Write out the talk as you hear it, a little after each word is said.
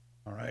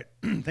All right.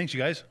 Thanks, you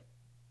guys.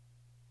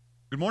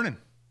 Good morning.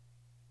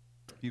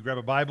 You grab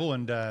a Bible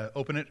and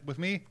open it with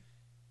me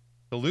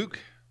to Luke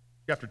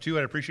chapter 2.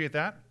 I'd appreciate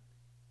that.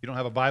 If you don't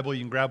have a Bible, you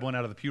can grab one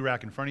out of the pew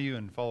rack in front of you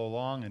and follow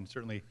along. And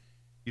certainly, if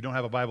you don't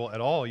have a Bible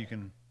at all, you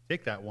can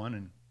take that one,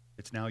 and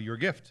it's now your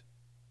gift.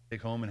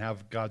 Take home and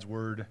have God's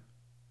Word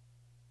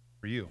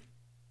for you.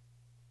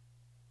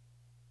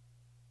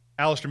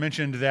 Alistair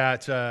mentioned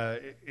that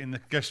in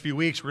the next few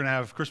weeks, we're going to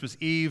have Christmas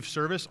Eve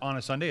service on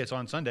a Sunday. It's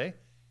on Sunday.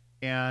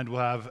 And we'll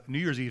have New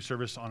Year's Eve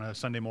service on a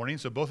Sunday morning.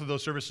 So both of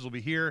those services will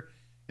be here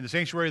in the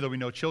sanctuary. There'll be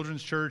no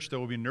children's church. There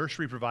will be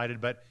nursery provided.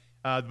 But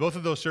both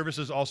of those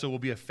services also will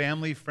be a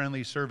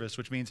family-friendly service,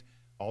 which means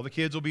all the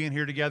kids will be in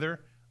here together.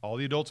 All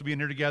the adults will be in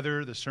here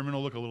together. The sermon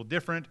will look a little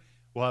different.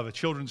 We'll have a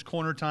children's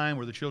corner time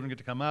where the children get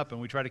to come up,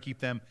 and we try to keep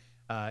them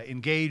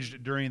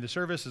engaged during the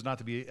service, as not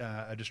to be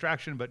a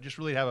distraction, but just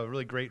really have a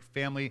really great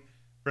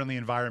family-friendly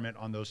environment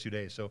on those 2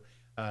 days. So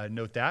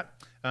note that.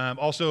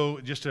 Also,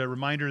 just a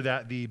reminder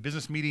that the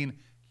business meeting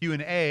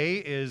Q&A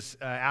is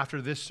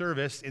after this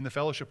service in the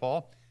fellowship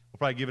hall. We'll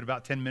probably give it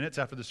about 10 minutes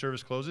after the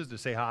service closes to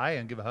say hi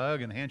and give a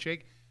hug and a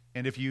handshake.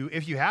 And if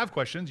you have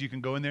questions, you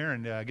can go in there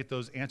and get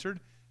those answered.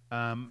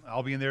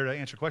 I'll be in there to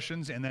answer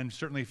questions, and then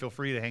certainly feel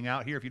free to hang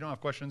out here if you don't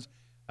have questions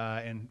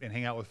and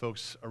hang out with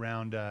folks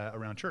around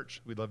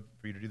church. We'd love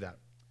for you to do that.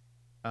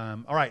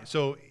 All right,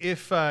 so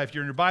if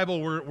you're in your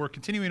Bible, we're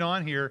continuing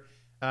on here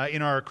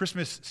in our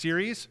Christmas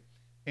series.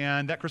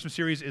 And that Christmas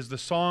series is the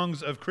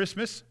Songs of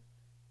Christmas.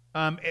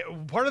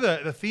 Part of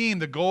the theme,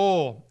 the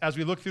goal, as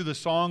we look through the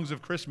Songs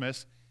of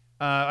Christmas,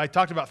 I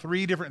talked about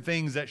three different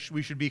things that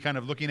we should be kind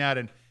of looking at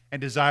and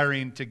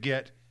desiring to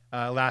get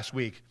last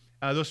week.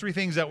 Those three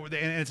things, and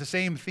it's the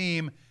same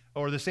theme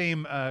or the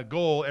same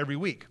goal every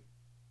week.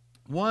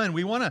 One,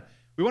 we want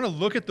to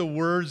look at the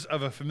words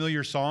of a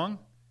familiar song,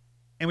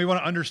 and we want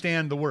to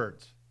understand the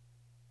words.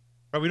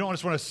 Right? We don't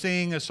just want to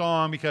sing a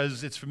song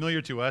because it's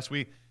familiar to us.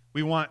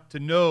 We want to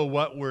know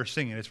what we're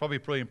singing. It's probably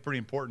pretty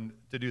important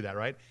to do that,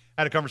 right?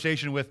 I had a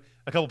conversation with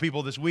a couple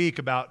people this week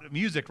about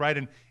music, right?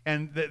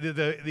 And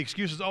the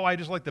excuse is, I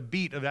just like the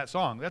beat of that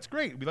song. That's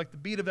great. We like the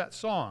beat of that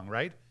song,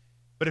 right?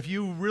 But if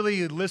you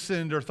really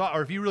listened or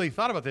if you really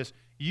thought about this,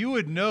 you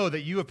would know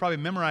that you have probably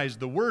memorized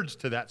the words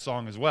to that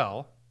song as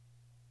well.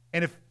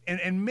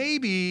 And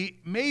maybe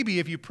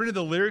if you printed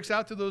the lyrics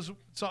out to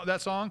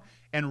that song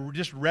and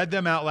just read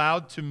them out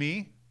loud to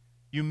me,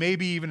 you may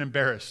be even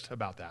embarrassed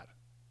about that.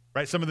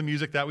 Right, some of the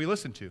music that we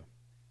listen to.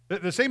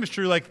 The same is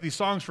true like these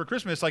songs for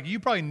Christmas. Like you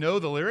probably know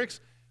the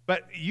lyrics,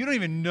 but you don't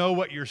even know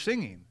what you're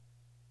singing.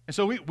 And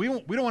so we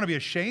don't want to be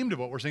ashamed of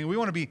what we're singing. We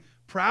want to be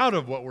proud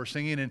of what we're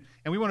singing, and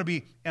we want to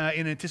be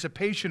in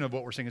anticipation of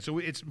what we're singing. So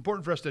it's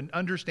important for us to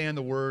understand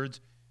the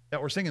words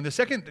that we're singing. The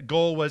second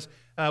goal was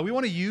we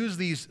want to use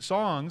these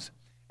songs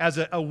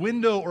as a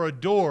window or a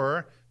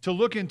door to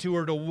look into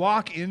or to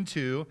walk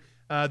into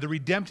the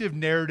redemptive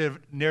narrative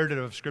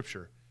of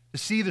Scripture. To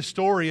see the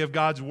story of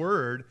God's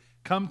Word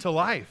come to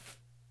life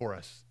for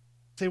us.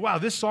 Say, wow,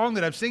 this song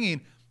that I'm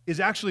singing is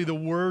actually the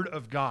Word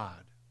of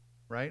God,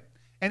 right?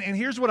 And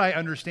here's what I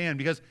understand,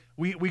 because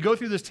we go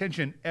through this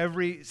tension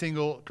every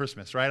single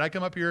Christmas, right? I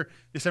come up here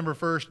December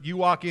 1st, you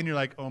walk in, you're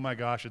like, oh my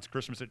gosh, it's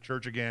Christmas at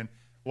church again.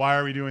 Why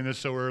are we doing this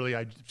so early?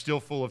 I'm still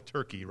full of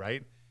turkey,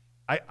 right?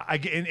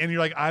 And you're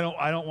like, I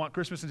don't want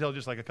Christmas until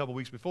just like a couple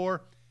weeks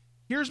before.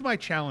 Here's my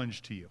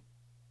challenge to you.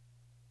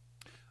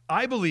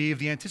 I believe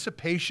the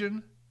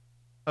anticipation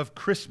of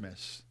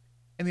Christmas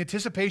and the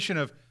anticipation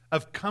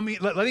of coming,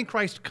 letting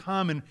Christ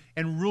come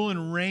and rule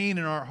and reign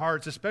in our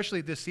hearts, especially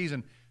at this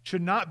season,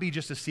 should not be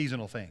just a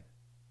seasonal thing.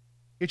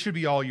 It should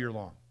be all year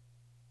long.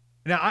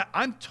 Now,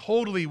 I'm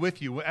totally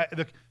with you.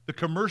 The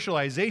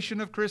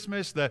commercialization of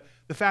Christmas, the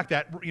fact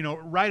that,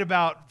 right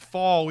about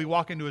fall, we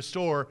walk into a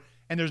store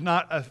and there's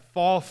not a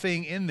fall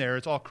thing in there,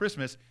 it's all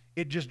Christmas,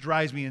 it just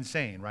drives me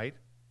insane, right?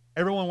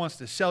 Everyone wants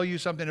to sell you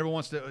something. Everyone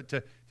wants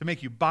to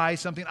make you buy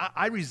something.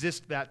 I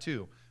resist that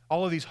too.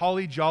 All of these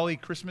holly jolly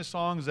Christmas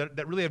songs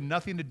that really have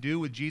nothing to do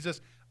with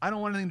Jesus, I don't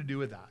want anything to do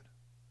with that.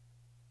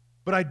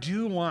 But I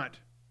do want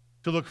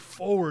to look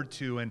forward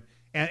to and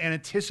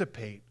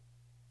anticipate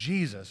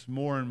Jesus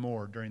more and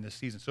more during this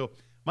season. So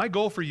my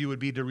goal for you would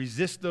be to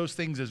resist those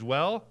things as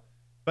well,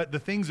 but the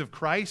things of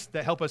Christ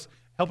that help us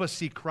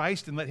see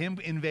Christ and let Him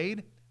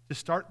invade, to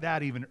start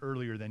that even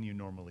earlier than you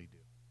normally do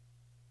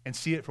and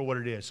see it for what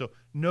it is. So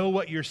know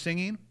what you're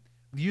singing.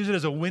 Use it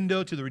as a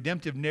window to the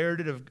redemptive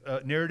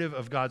narrative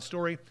of God's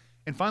story.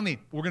 And finally,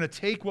 we're going to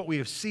take what we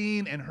have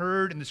seen and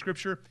heard in the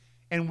Scripture,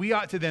 and we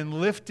ought to then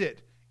lift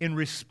it in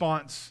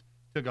response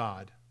to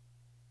God.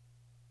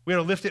 We ought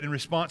to lift it in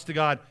response to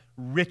God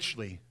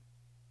richly,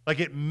 like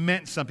it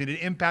meant something.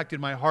 It impacted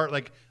my heart,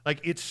 like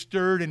it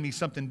stirred in me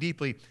something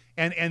deeply,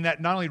 and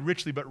that not only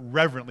richly but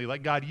reverently,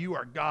 like, God, you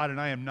are God and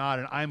I am not,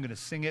 and I am going to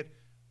sing it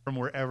from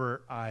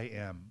wherever I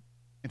am.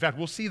 In fact,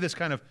 we'll see this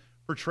kind of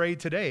portrayed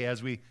today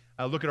as we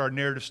look at our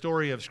narrative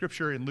story of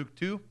Scripture in Luke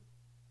 2.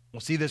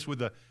 We'll see this with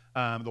the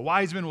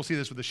wise men. We'll see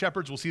this with the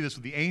shepherds. We'll see this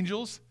with the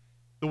angels.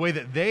 The way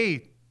that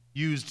they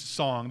used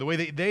song, the way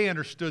that they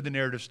understood the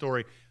narrative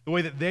story, the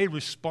way that they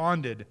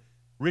responded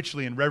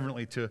richly and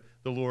reverently to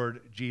the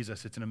Lord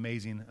Jesus. It's an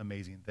amazing,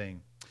 amazing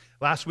thing.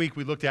 Last week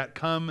we looked at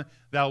Come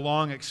Thou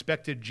Long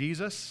Expected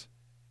Jesus.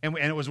 And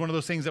it was one of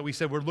those things that we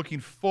said we're looking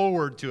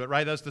forward to it,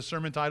 right? That's the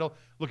sermon title,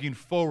 looking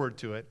forward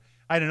to it.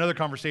 I had another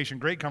conversation,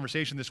 great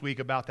conversation this week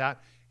about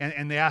that.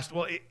 And they asked,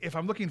 well, if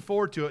I'm looking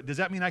forward to it, does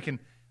that mean I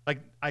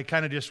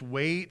kind of just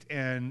wait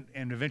and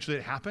eventually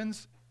it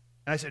happens?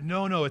 And I said,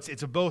 no,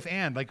 it's a both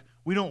and. Like,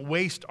 we don't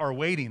waste our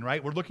waiting,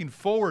 right? We're looking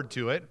forward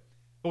to it,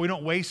 but we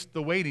don't waste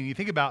the waiting. You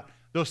think about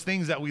those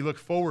things that we look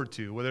forward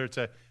to, whether it's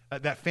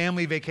that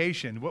family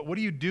vacation. What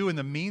do you do in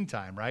the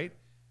meantime, right?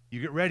 You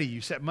get ready,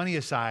 you set money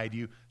aside,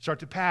 you start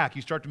to pack,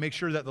 you start to make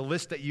sure that the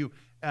list that you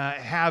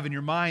have in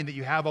your mind, that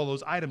you have all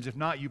those items. If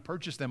not, you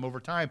purchase them over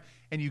time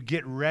and you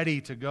get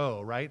ready to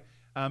go, right?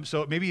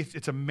 So maybe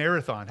it's a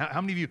marathon. How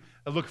many of you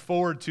look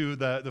forward to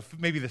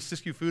maybe the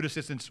Siskiyou Food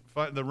Assistance,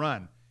 the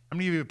run? How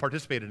many of you have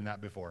participated in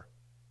that before?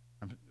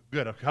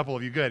 Good, a couple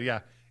of you, good, yeah.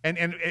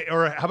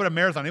 Or how about a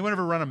marathon? Anyone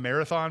ever run a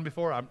marathon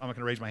before? I'm not going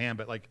to raise my hand,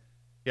 but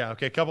yeah,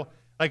 okay, a couple.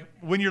 Like,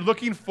 when you're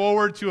looking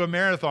forward to a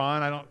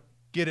marathon, I don't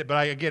get it, but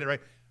I get it,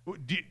 right?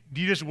 Do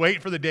you just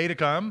wait for the day to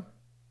come?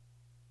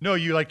 No,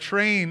 you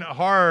train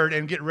hard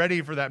and get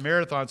ready for that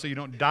marathon so you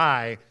don't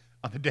die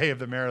on the day of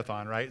the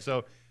marathon, right?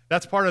 So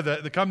that's part of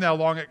the Come Thou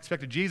Long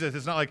Expected Jesus.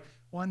 It's not like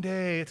one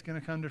day it's going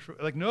to come to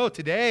fruition. No,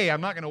 today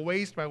I'm not going to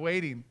waste my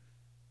waiting.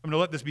 I'm going to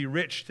let this be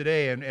rich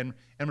today and I'm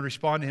going to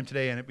respond to him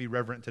today and it be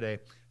reverent today.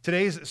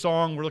 Today's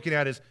song we're looking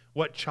at is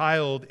What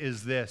Child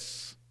Is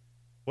This?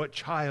 What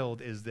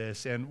child is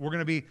this? And we're going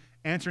to be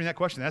answering that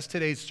question. That's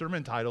today's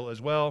sermon title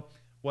as well.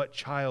 What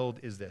child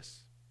is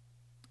this?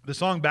 The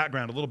song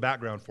background, a little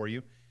background for you.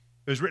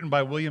 It was written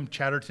by William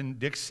Chatterton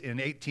Dix in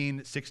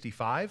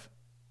 1865.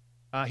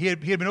 He had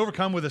been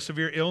overcome with a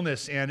severe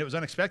illness, and it was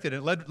unexpected.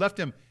 It left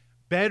him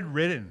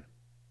bedridden.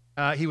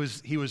 He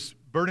was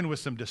burdened with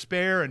some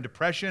despair and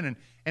depression,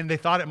 and they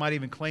thought it might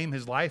even claim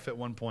his life at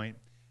one point.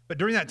 But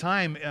during that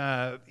time,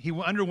 he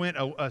underwent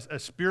a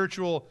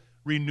spiritual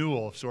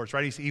renewal of sorts,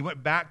 right? He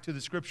went back to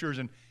the Scriptures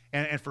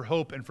and for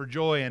hope and for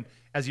joy. And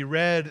as he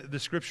read the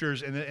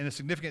Scriptures and the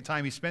significant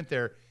time he spent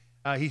there,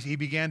 he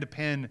began to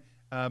pen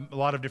a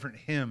lot of different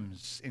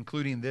hymns,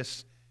 including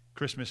this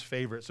Christmas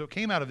favorite. So it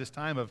came out of this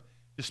time of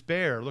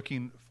despair,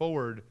 looking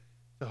forward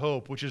to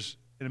hope, which is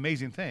an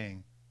amazing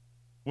thing.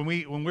 When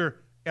we're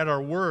at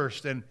our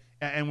worst and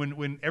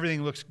when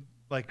everything looks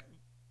like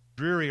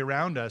dreary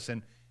around us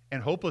and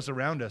hopeless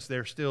around us,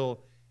 there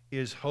still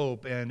is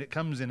hope. And it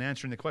comes in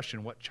answering the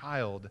question, what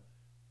child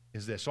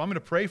is this? So I'm going to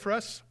pray for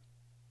us,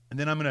 and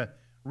then I'm going to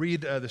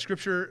read the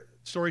Scripture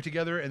story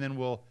together, and then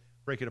we'll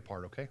break it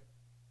apart, okay?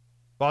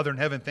 Father in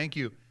heaven, thank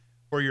you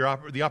for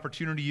the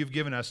opportunity you've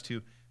given us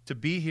to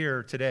be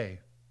here today,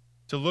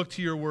 to look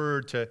to your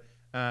word, to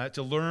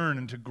learn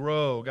and to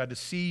grow, God, to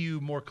see you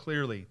more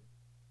clearly,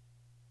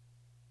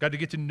 God, to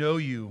get to know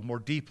you more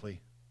deeply.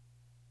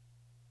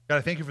 God,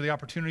 I thank you for the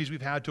opportunities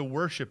we've had to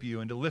worship you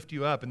and to lift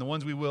you up, and the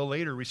ones we will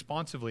later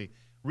responsively,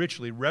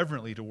 richly,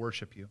 reverently to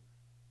worship you.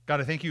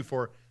 God, I thank you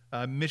for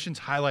missions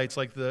highlights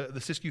like the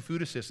Siskiyou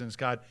Food Assistance,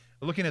 God,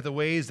 looking at the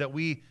ways that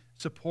we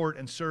support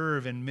and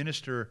serve and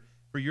minister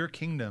for your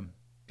kingdom,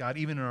 God,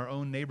 even in our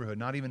own neighborhood,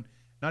 not even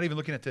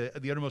looking at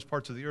the uttermost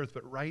parts of the earth,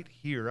 but right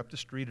here, up the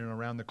street and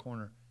around the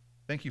corner.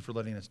 Thank you for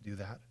letting us do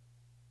that.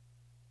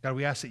 God,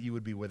 we ask that you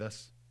would be with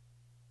us.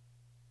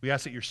 We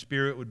ask that your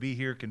Spirit would be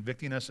here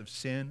convicting us of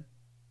sin,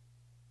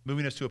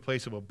 moving us to a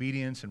place of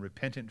obedience and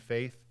repentant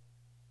faith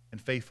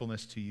and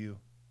faithfulness to you.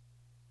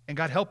 And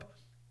God, help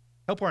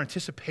our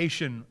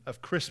anticipation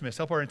of Christmas,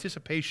 help our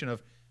anticipation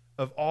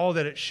of all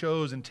that it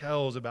shows and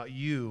tells about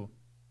you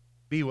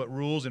be what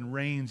rules and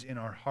reigns in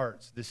our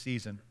hearts this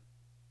season.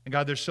 And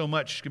God, there's so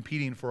much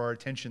competing for our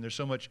attention. There's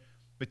so much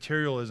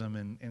materialism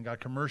and God,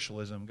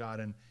 commercialism, God,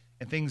 and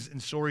things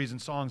and stories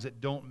and songs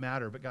that don't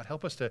matter. But God,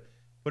 help us to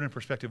put in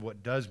perspective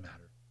what does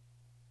matter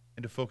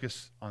and to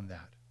focus on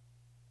that.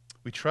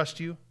 We trust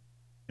you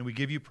and we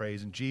give you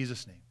praise in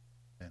Jesus' name.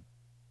 Amen.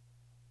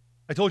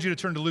 I told you to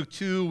turn to Luke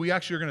 2. We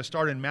actually are going to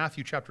start in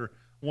Matthew chapter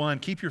 1.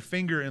 Keep your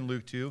finger in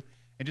Luke 2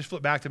 and just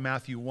flip back to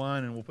Matthew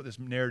 1 and we'll put this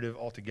narrative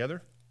all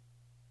together.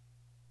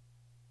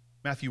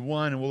 Matthew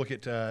 1, and we'll look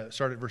at,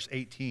 start at verse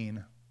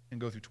 18 and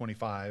go through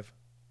 25.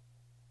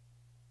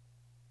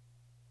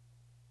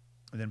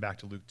 And then back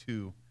to Luke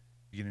 2,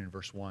 beginning in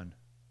verse 1.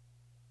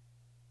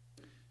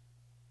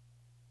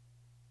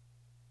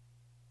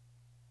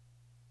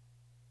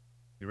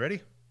 You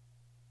ready?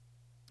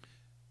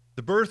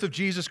 The birth of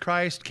Jesus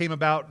Christ came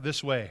about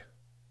this way.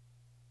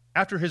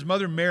 After his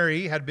mother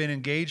Mary had been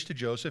engaged to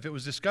Joseph, it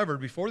was discovered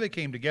before they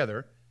came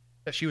together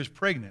that she was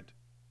pregnant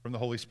from the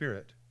Holy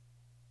Spirit.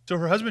 So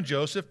her husband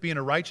Joseph, being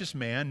a righteous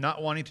man,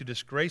 not wanting to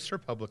disgrace her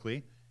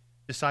publicly,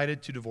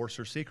 decided to divorce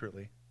her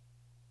secretly.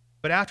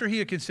 But after he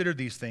had considered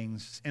these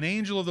things, an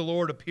angel of the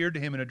Lord appeared to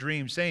him in a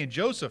dream, saying,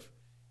 Joseph,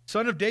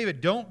 son of David,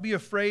 don't be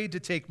afraid to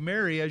take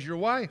Mary as your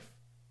wife,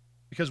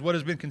 because what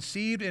has been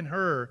conceived in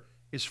her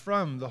is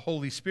from the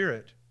Holy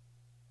Spirit.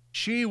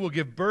 She will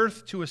give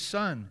birth to a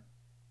son,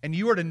 and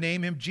you are to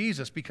name him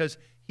Jesus, because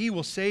he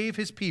will save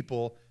his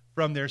people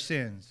from their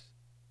sins."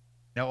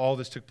 Now all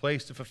this took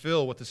place to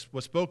fulfill what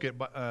was spoken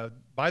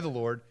by the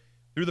Lord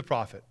through the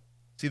prophet.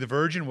 "See, the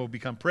virgin will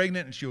become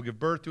pregnant, and she will give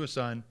birth to a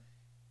son,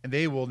 and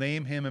they will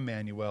name him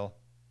Emmanuel,"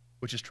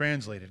 which is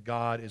translated,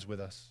 "God is with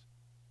us."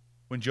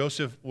 When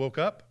Joseph woke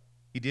up,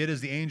 he did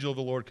as the angel of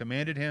the Lord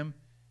commanded him.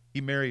 He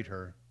married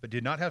her, but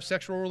did not have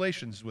sexual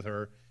relations with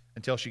her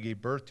until she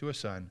gave birth to a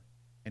son,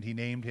 and he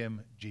named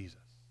him Jesus.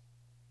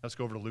 Let's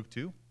go over to Luke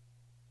 2.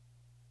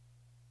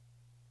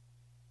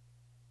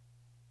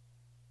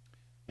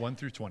 1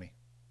 through 20.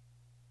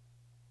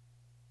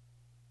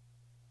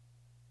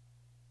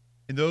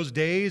 In those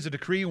days, a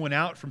decree went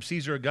out from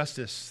Caesar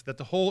Augustus that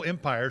the whole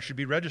empire should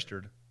be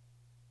registered.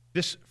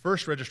 This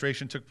first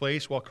registration took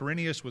place while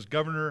Quirinius was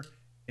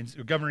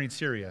governing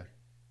Syria.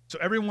 So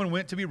everyone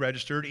went to be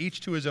registered,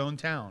 each to his own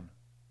town.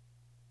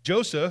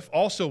 Joseph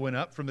also went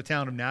up from the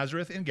town of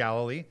Nazareth in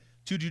Galilee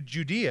to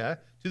Judea,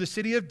 to the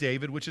city of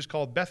David, which is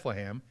called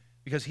Bethlehem,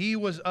 because he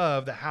was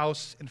of the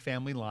house and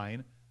family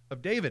line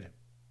of David,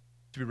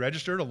 to be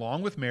registered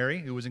along with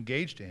Mary, who was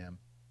engaged to him,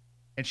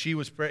 and she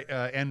was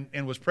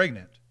was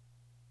pregnant.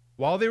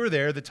 While they were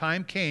there, the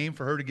time came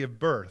for her to give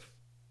birth.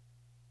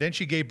 Then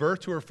she gave birth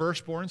to her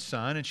firstborn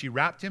son, and she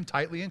wrapped him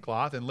tightly in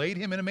cloth and laid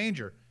him in a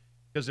manger,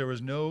 because there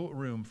was no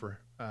room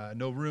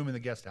in the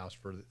guest house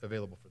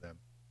available for them.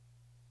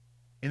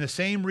 In the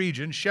same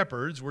region,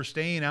 shepherds were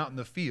staying out in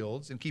the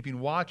fields and keeping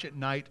watch at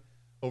night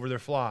over their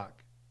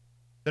flock.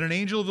 Then an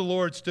angel of the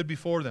Lord stood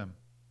before them,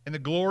 and the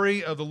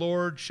glory of the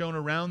Lord shone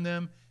around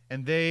them,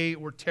 and they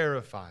were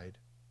terrified.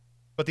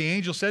 But the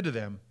angel said to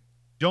them,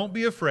 "Don't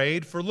be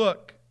afraid, for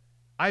look,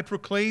 I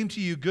proclaim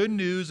to you good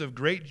news of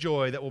great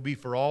joy that will be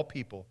for all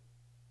people.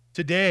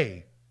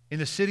 Today, in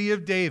the city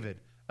of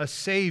David, a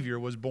Savior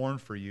was born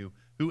for you,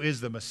 who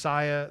is the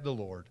Messiah, the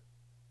Lord.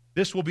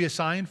 This will be a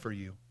sign for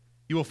you.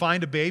 You will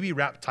find a baby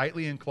wrapped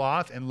tightly in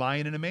cloth and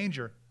lying in a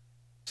manger."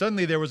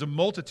 Suddenly there was a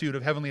multitude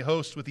of heavenly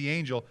hosts with the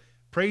angel,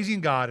 praising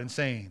God and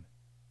saying,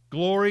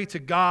 "Glory to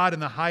God in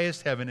the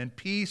highest heaven, and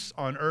peace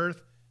on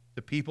earth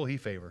to people he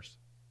favors."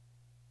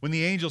 When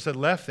the angels had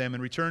left them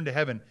and returned to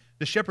heaven,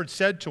 the shepherds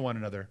said to one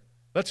another,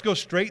 "Let's go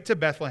straight to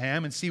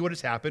Bethlehem and see what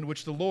has happened,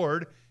 which the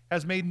Lord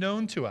has made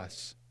known to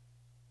us."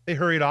 They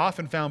hurried off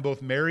and found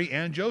both Mary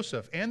and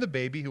Joseph and the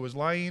baby who was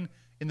lying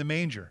in the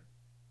manger.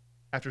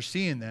 After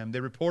seeing them, they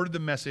reported the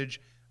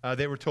message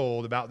they were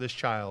told about this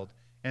child,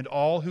 and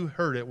all who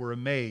heard it were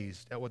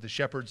amazed at what the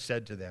shepherds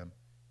said to them.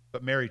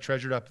 But Mary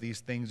treasured up these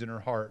things in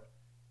her heart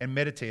and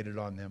meditated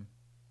on them.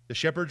 The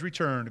shepherds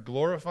returned,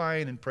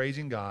 glorifying and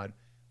praising God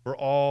for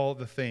all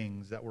the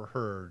things that were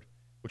heard,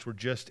 which were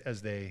just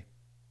as they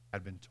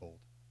had been told.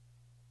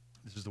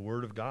 This is the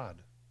word of God.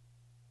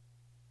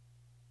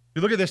 If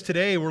you look at this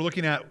today, we're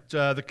looking at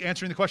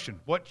answering the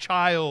question, what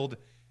child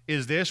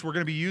is this? We're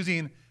going to be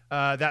using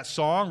that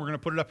song. We're going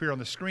to put it up here on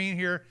the screen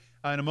here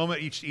in a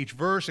moment, each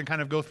verse, and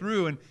kind of go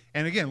through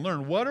and again,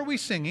 learn what are we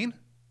singing,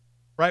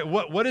 right?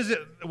 What is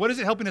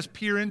it helping us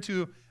peer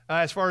into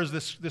as far as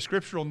the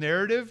scriptural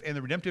narrative and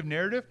the redemptive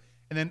narrative?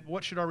 And then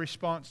what should our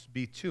response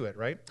be to it,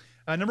 right?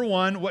 Number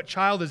one, what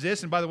child is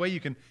this? And by the way,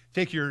 you can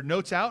take your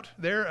notes out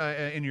there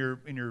in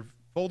your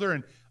folder,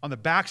 and on the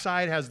back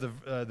side has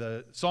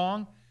the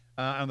song.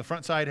 On the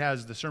front side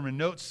has the sermon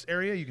notes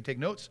area. You can take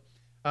notes.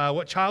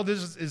 What child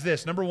is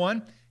this? Number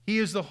one, he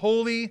is the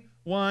Holy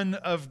One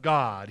of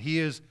God. He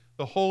is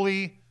the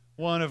Holy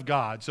One of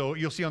God. So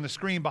you'll see on the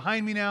screen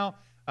behind me now,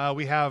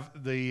 we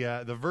have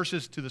the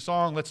verses to the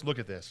song. Let's look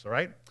at this, all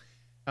right?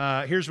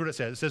 Here's what it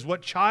says. It says,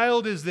 "What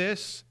child is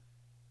this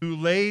who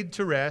laid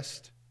to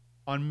rest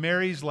on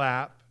Mary's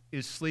lap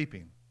is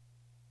sleeping,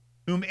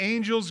 whom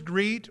angels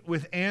greet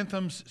with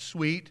anthems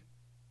sweet,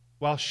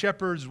 while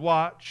shepherds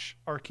watch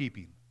are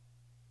keeping?"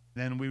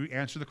 Then we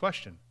answer the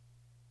question.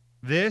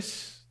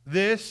 This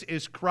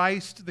is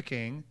Christ the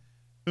King,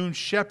 whom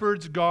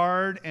shepherds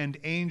guard and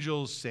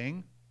angels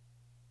sing.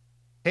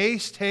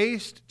 Haste,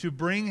 haste to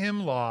bring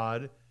him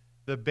laud,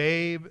 the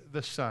babe,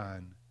 the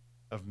son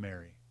of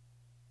Mary.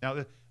 Now,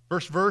 the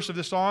first verse of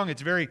the song,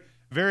 it's very,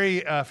 very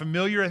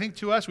familiar, I think,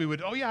 to us. We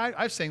would,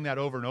 I've sang that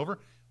over and over.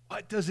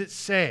 What does it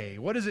say?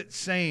 What is it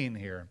saying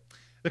here?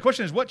 The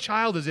question is, what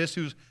child is this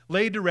who's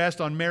laid to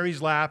rest on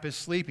Mary's lap is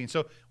sleeping?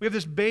 So we have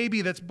this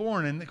baby that's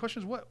born, and the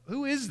question is,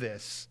 who is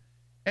this?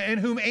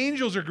 And whom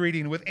angels are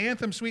greeting with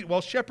anthem sweet,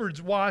 while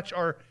shepherds watch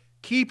are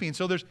keeping.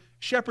 So there's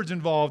shepherds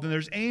involved, and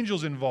there's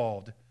angels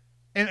involved.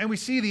 And we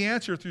see the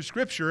answer through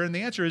Scripture, and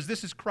the answer is,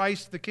 this is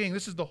Christ the King.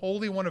 This is the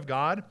Holy One of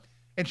God.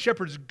 And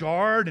shepherds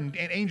guard, and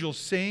angels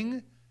sing.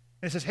 And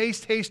it says,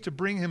 haste, haste to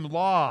bring him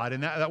laud.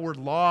 And that word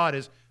laud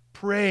is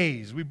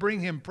praise. We bring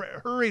him,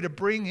 hurry to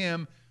bring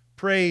him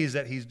praise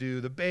that he's due,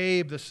 the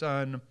babe, the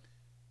son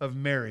of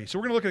Mary. So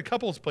we're going to look at a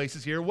couple of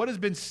places here. What has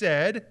been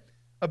said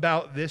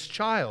about this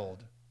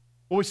child?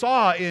 Well, we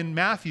saw in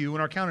Matthew,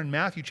 in our account in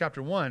Matthew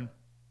chapter 1,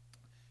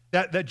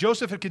 that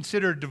Joseph had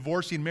considered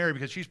divorcing Mary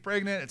because she's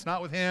pregnant, it's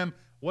not with him.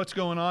 What's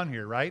going on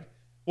here, right?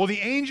 Well, the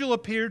angel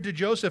appeared to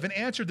Joseph and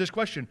answered this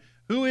question,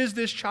 who is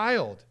this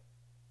child?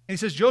 And he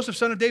says, Joseph,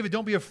 son of David,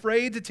 don't be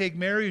afraid to take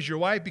Mary as your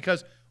wife,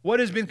 because what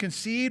has been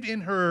conceived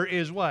in her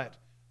is what?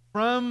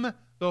 From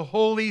the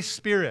Holy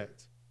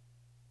Spirit.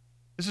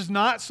 This is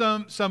not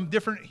some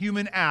different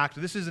human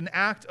act. This is an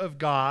act of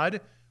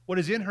God. What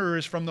is in her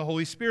is from the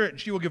Holy Spirit.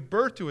 And she will give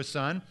birth to a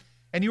son,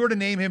 and you are to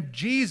name him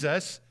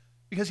Jesus,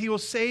 because he will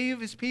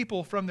save his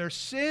people from their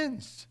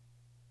sins.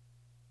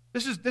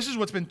 This is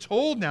what's been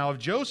told now of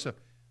Joseph.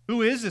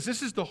 Who is this?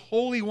 This is the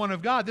Holy One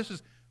of God. This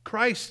is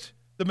Christ,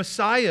 the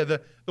Messiah,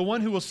 the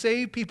one who will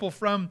save people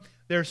from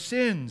their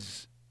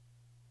sins.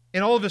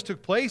 And all of this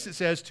took place, it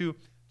says, to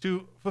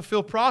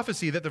fulfill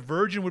prophecy that the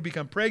virgin would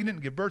become pregnant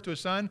and give birth to a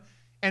son,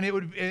 and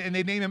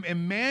they name him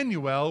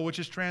Emmanuel, which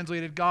is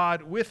translated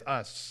God with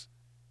us.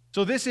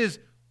 So this is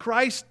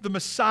Christ the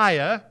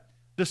Messiah,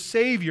 the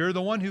Savior,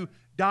 the one who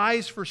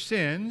dies for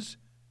sins,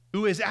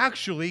 who is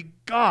actually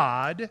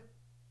God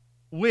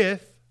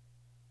with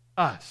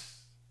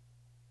us.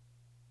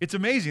 It's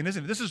amazing,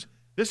 isn't it?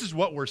 This is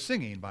what we're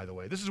singing, by the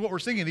way. This is what we're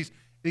singing,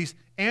 these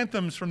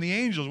anthems from the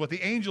angels, what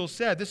the angels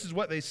said. This is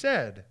what they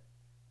said.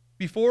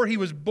 Before he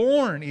was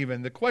born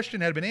even, the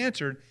question had been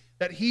answered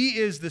that he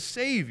is the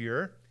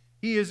Savior.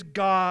 He is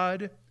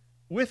God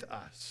with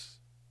us.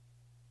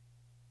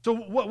 So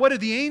what did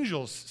the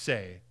angels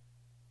say?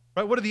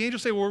 Right? What did the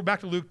angels say? Well, we're back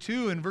to Luke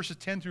 2 in verses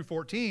 10 through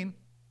 14.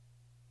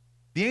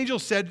 The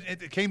angels said,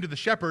 it came to the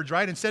shepherds,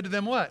 right, and said to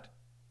them what?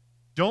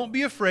 Don't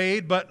be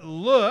afraid, but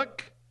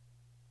look,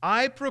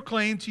 I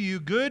proclaim to you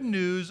good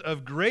news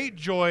of great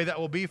joy that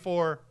will be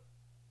for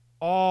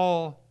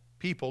all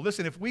people.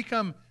 Listen, if we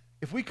come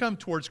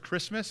towards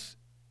Christmas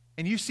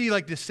and you see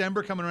like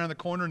December coming around the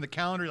corner in the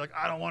calendar, you're like,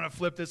 I don't want to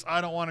flip this,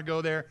 I don't want to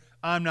go there,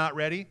 I'm not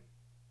ready,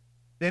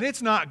 then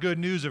it's not good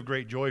news of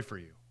great joy for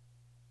you.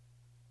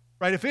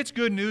 Right? If it's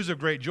good news of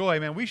great joy,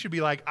 man, we should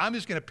be like, I'm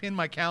just going to pin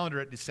my calendar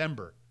at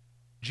December.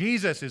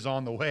 Jesus is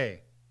on the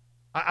way.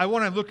 I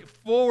want to look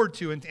forward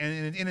to and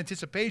in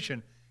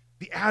anticipation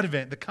the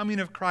advent, the coming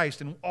of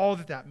Christ, and all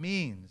that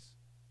means.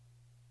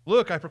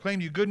 Look, I proclaim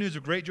to you good news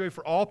of great joy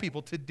for all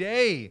people.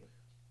 Today,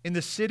 in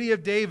the city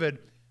of David,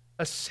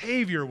 a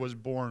Savior was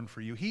born for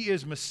you. He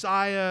is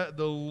Messiah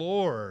the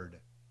Lord.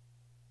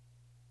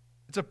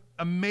 It's an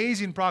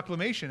amazing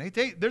proclamation.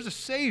 Hey, there's a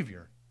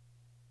Savior.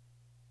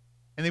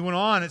 And they went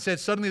on, it said,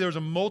 suddenly there was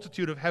a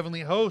multitude of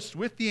heavenly hosts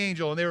with the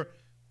angel, and they were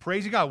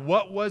praising God.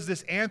 What was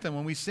this anthem?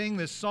 When we sing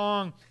this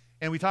song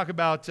and we talk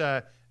about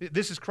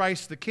this is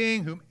Christ the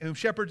King, whom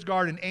shepherds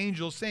guard and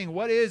angels sing,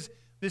 what is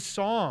this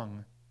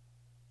song?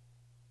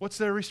 What's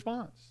their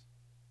response?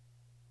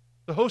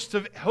 The host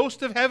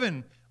of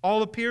heaven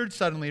all appeared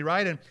suddenly,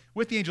 right? And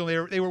with the angel,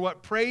 they were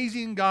what?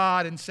 Praising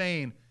God and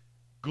saying,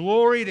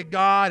 glory to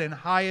God in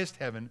highest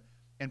heaven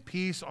and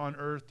peace on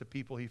earth to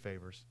people he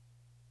favors.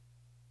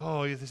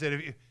 Oh, they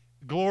said,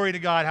 glory to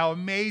God, how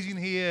amazing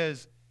he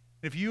is.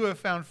 If you have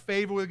found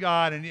favor with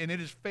God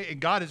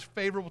and God is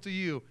favorable to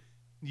you,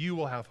 you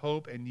will have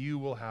hope and you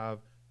will have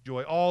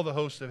joy. All the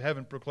hosts of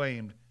heaven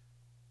proclaimed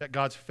that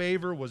God's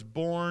favor was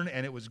born,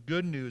 and it was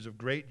good news of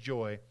great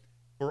joy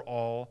for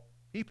all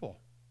people.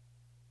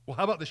 Well,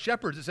 how about the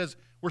shepherds? It says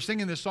we're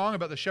singing this song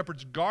about the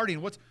shepherds guarding.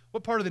 What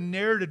part of the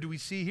narrative do we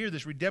see here,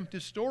 this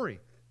redemptive story?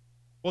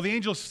 Well, the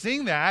angels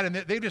sing that, and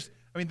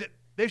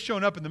they've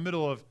shown up in the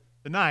middle of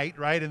the night,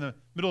 right, in the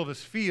middle of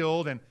this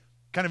field, and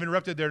kind of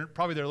interrupted their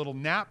little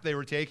nap they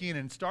were taking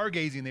and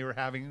stargazing they were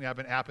having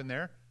happen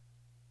there.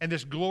 And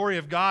this glory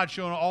of God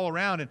shone all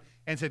around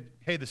and said,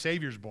 hey, the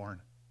Savior's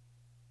born.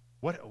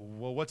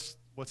 What's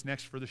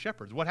next for the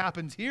shepherds? What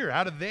happens here?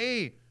 How do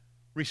they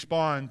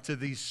respond to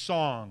these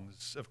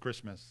songs of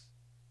Christmas?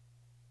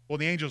 Well,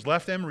 the angels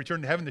left them and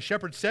returned to heaven. The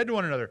shepherds said to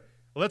one another,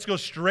 let's go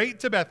straight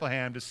to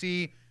Bethlehem to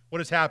see what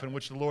has happened,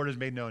 which the Lord has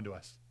made known to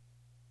us.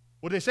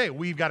 What do they say?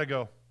 We've got to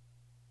go.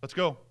 Let's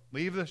go.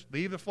 Leave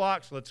the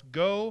flocks. Let's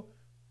go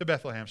to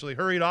Bethlehem. So they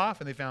hurried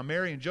off, and they found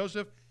Mary and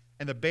Joseph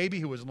and the baby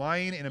who was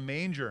lying in a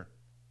manger.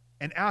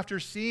 And after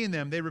seeing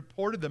them, they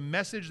reported the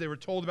message they were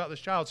told about this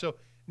child. So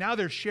now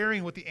they're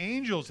sharing what the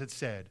angels had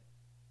said.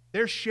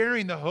 They're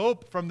sharing the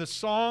hope from the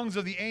songs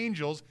of the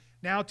angels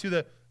now to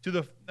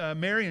the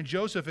Mary and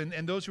Joseph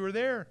and those who were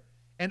there.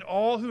 And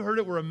all who heard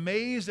it were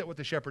amazed at what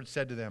the shepherds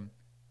said to them.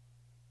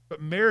 But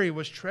Mary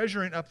was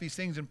treasuring up these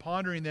things and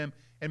pondering them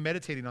and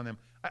meditating on them.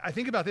 I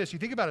think about this. You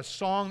think about a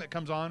song that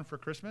comes on for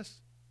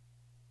Christmas.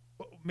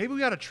 Maybe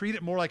we ought to treat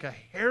it more like a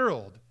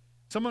herald.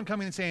 Someone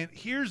coming and saying,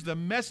 here's the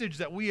message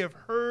that we have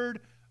heard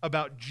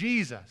about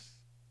Jesus.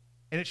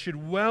 And it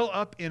should well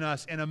up in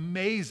us and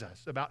amaze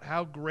us about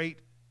how great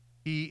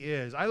he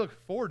is. I look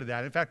forward to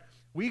that. In fact,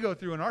 we go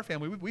through in our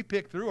family, we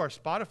pick through our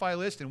Spotify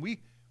list, and we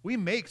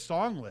make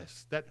song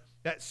lists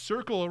that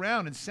circle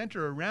around and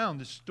center around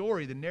the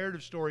story, the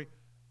narrative story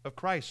of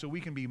Christ, so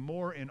we can be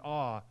more in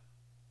awe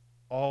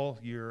all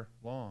year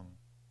long.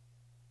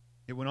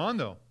 It went on,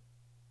 though.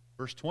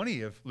 Verse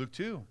 20 of Luke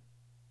 2.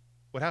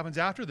 What happens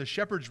after? The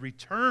shepherds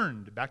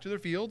returned back to their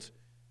fields,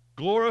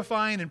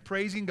 glorifying and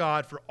praising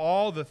God for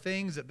all the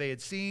things that they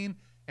had seen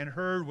and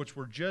heard, which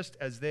were just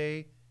as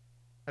they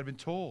had been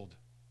told.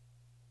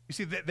 You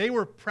see, they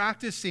were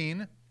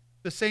practicing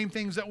the same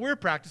things that we're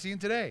practicing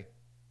today.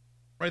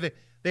 Right?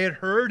 They had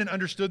heard and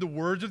understood the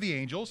words of the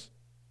angels,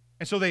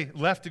 and so they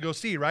left to go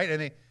see,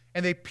 right?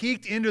 And they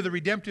peeked into the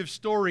redemptive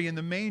story in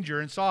the manger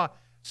and saw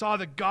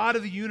the God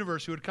of the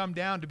universe who had come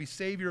down to be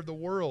Savior of the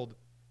world.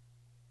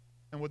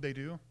 And what they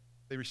do?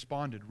 They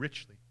responded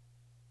richly.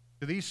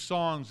 To these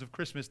songs of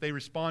Christmas, they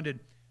responded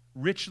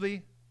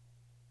richly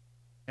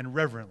and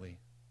reverently,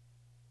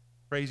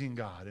 praising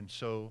God, and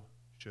so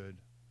should.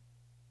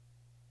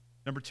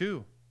 Number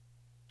 2,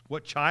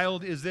 what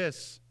child is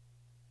this?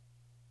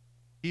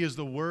 He is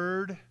the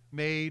Word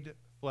made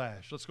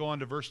flesh. Let's go on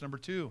to verse number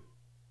 2.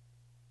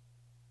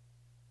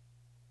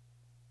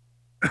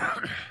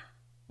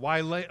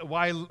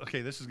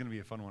 Okay, this is going to be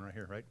a fun one right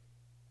here, right?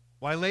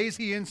 Why lays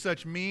he in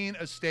such mean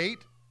estate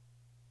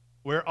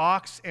where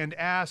ox and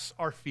ass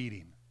are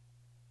feeding?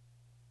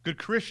 Good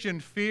Christian,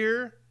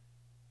 fear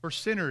for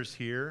sinners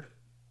here.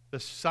 The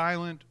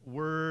silent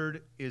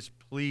word is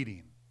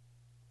pleading.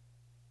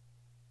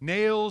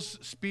 Nails,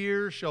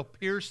 spears shall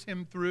pierce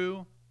him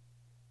through.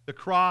 The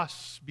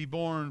cross be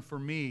borne for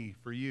me,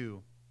 for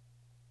you.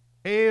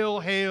 Hail,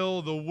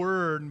 hail, the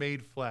Word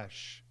made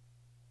flesh,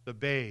 the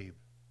babe,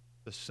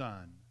 the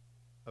Son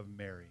of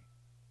Mary.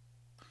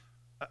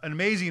 An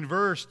amazing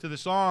verse to the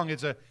song.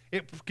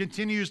 It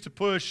continues to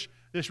push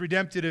this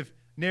redemptive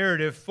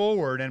narrative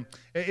forward. And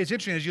it's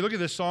interesting, as you look at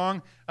this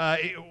song,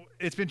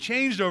 it's been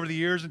changed over the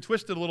years and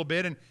twisted a little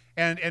bit.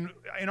 And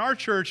in our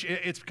church,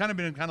 it's kind of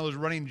been those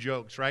running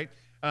jokes, right?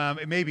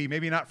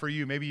 Maybe not for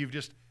you. Maybe you've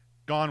just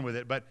gone with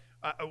it. But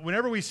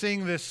whenever we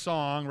sing this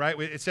song, right,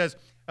 it says,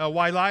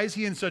 why lies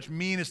he in such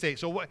mean estate?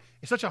 So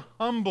it's such a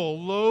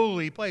humble,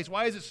 lowly place.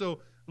 Why is it so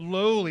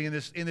lowly in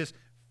this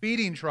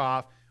feeding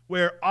trough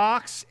where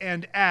ox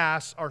and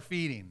ass are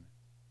feeding?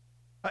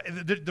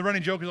 The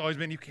running joke has always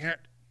been, you can't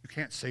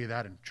say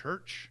that in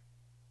church,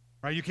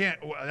 right? You can't.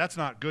 That's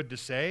not good to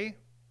say.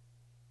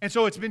 And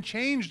so it's been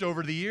changed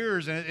over the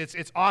years, and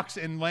it's ox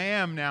and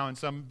lamb now in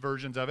some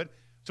versions of it.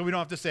 So we don't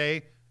have to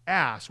say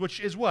ass,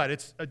 which is what?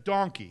 It's a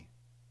donkey.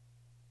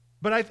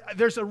 But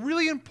there's a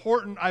really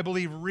important, I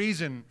believe,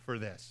 reason for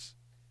this.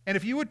 And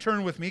if you would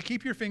turn with me,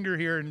 keep your finger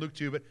here in Luke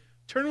 2, but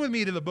turn with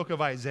me to the book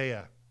of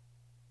Isaiah.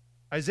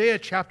 Isaiah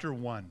chapter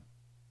 1.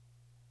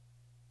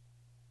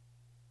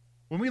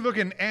 When we look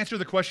and answer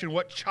the question,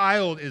 what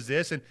child is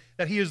this? And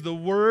that he is the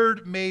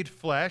Word made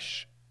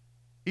flesh.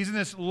 He's in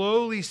this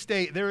lowly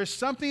state. There is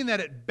something that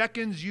it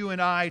beckons you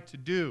and I to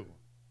do.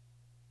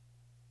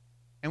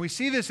 And we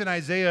see this in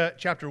Isaiah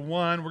chapter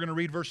 1. We're going to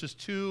read verses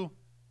 2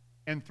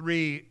 and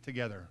 3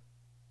 together.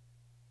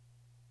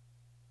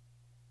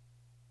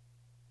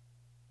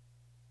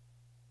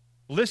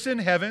 Listen,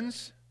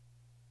 heavens,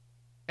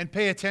 and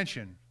pay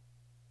attention.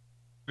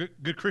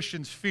 Good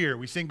Christians fear.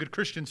 We sing Good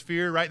Christians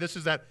fear, right? This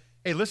is that,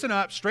 hey, listen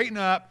up, straighten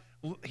up,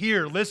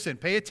 hear, listen,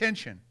 pay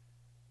attention.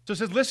 So it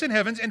says, listen,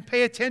 heavens, and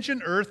pay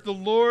attention, earth, the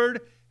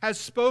Lord has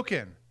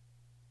spoken.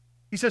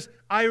 He says,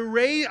 I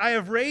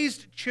have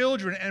raised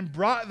children and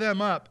brought them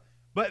up,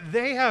 but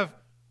they have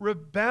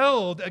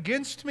rebelled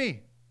against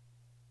me.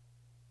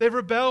 They've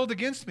rebelled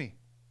against me.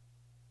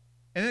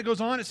 And then it goes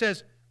on, it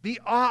says,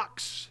 the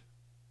ox,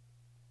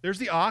 there's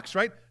the ox,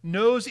 right,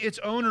 knows its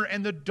owner,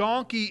 and the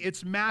donkey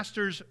its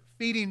master's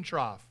feeding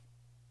trough.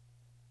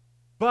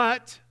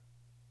 But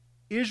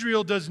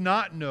Israel does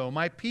not know.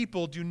 My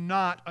people do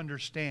not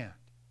understand.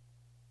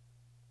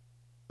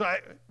 So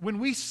when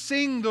we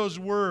sing those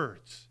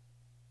words,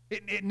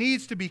 it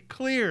needs to be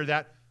clear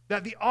that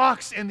the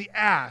ox and the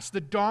ass,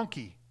 the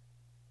donkey,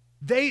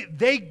 they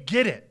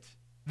get it.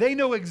 They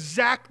know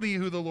exactly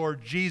who the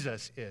Lord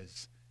Jesus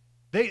is.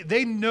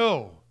 They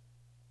know.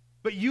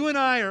 But you and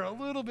I are a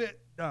little bit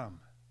dumb.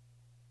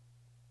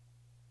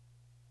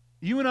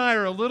 You and I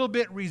are a little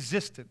bit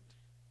resistant.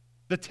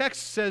 The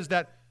text says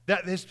that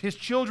his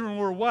children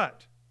were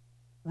what?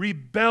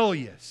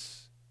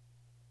 Rebellious.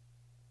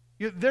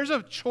 There's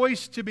a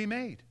choice to be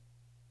made.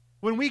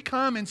 When we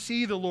come and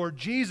see the Lord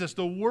Jesus,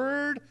 the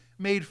Word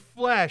made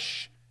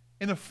flesh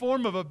in the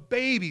form of a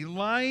baby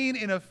lying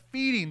in a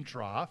feeding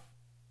trough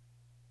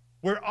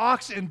where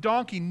ox and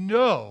donkey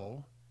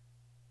know,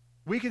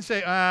 we can say,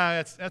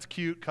 that's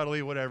cute,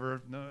 cuddly,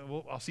 whatever.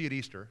 No, I'll see you at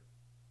Easter.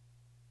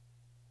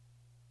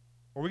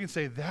 Or we can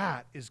say,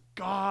 that is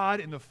God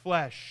in the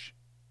flesh,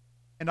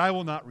 and I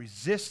will not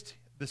resist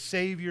the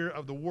Savior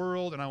of the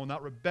world, and I will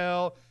not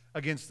rebel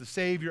against the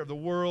Savior of the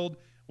world.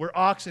 Where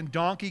ox and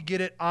donkey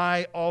get it,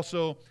 I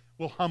also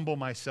will humble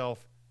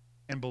myself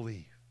and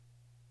believe.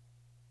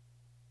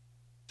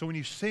 So when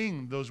you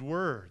sing those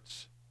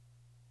words,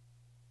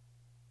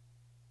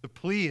 the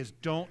plea is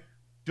don't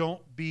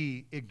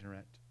be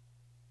ignorant.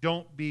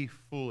 Don't be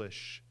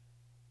foolish.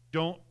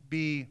 Don't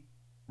be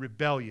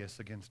rebellious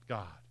against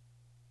God.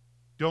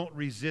 Don't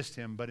resist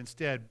Him, but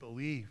instead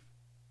believe.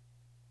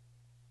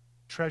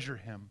 Treasure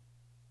Him.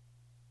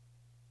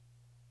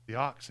 The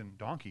ox and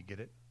donkey get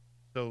it.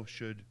 So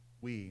should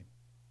we.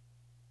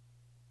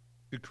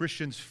 Good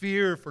Christians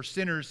fear for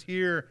sinners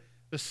here.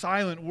 The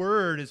silent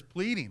word is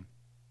pleading.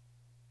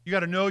 You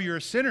got to know you're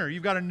a sinner.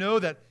 You've got to know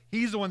that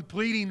He's the one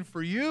pleading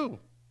for you.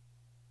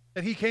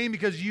 That he came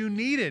because you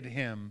needed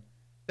him.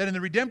 That in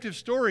the redemptive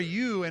story,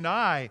 you and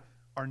I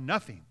are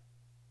nothing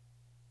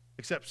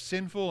except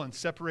sinful and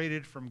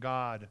separated from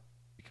God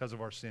because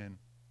of our sin,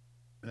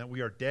 and that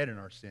we are dead in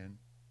our sin.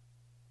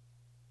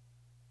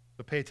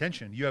 So pay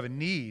attention. You have a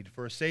need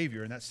for a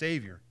Savior, and that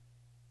Savior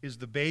is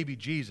the baby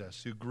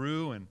Jesus who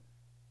grew and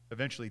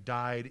eventually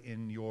died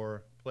in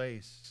your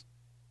place.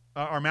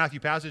 Our Matthew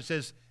passage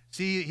says,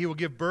 see, he will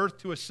give birth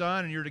to a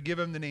son, and you're to give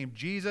him the name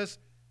Jesus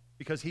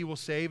because he will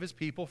save his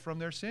people from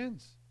their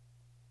sins.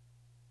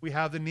 We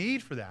have the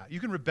need for that. You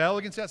can rebel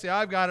against that, say,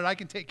 I've got it, I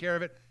can take care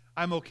of it,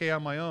 I'm okay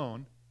on my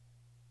own.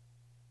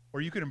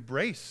 Or you can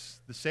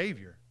embrace the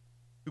Savior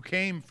who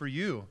came for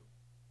you.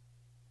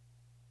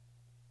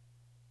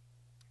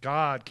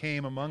 God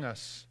came among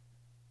us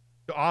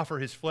to offer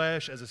his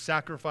flesh as a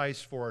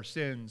sacrifice for our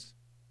sins.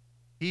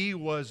 He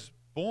was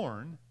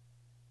born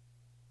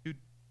to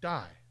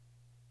die.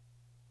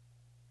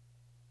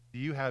 Do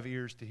you have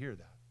ears to hear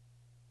that?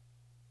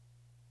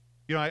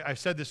 You know, I've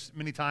said this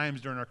many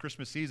times during our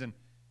Christmas season.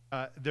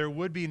 There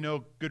would be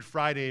no Good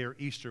Friday or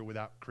Easter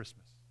without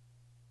Christmas.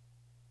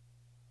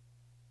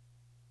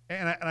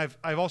 And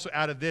I've also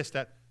added this,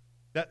 that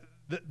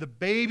the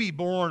baby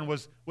born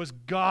was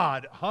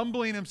God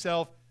humbling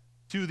himself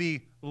to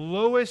the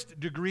lowest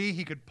degree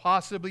he could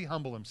possibly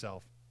humble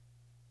himself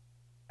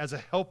as a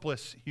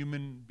helpless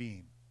human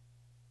being.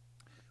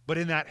 But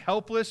in that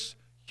helpless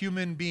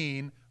human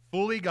being,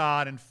 fully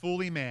God and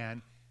fully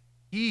man,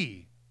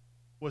 he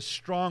was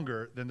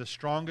stronger than the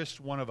strongest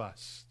one of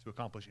us to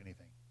accomplish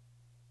anything.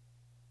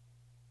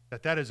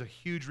 That is a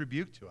huge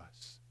rebuke to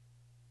us.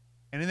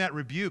 And in that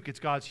rebuke, it's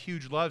God's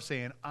huge love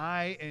saying,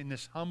 I, in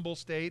this humble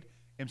state,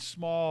 am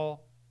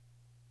small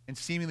and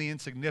seemingly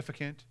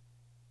insignificant.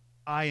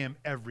 I am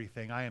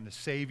everything. I am the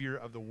Savior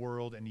of the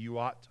world, and you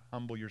ought to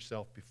humble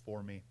yourself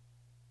before me.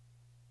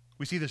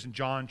 We see this in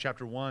John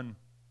chapter 1.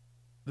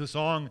 The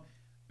song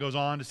goes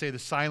on to say, the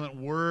silent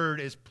word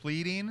is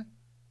pleading.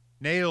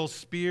 Nails,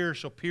 spear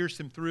shall pierce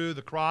him through.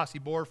 The cross he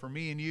bore for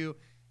me and you.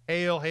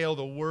 Hail, hail,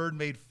 the Word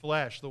made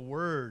flesh. The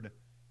Word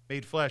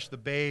made flesh, the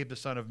babe, the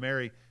Son of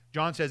Mary.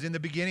 John says, in the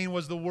beginning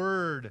was the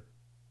Word,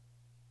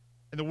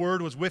 and the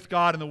Word was with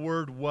God, and the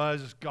Word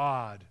was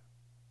God.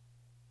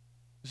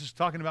 This is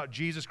talking about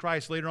Jesus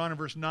Christ. Later on in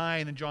verse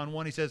 9 in John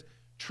 1, he says,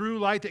 true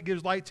light that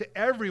gives light to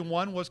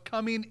everyone was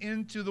coming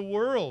into the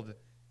world.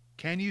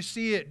 Can you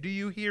see it? Do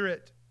you hear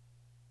it?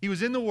 He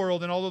was in the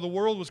world, and although the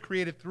world was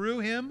created through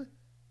him,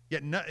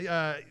 yet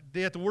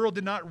the world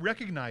did not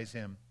recognize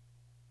him.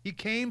 He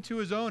came to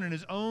his own, and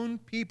his own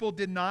people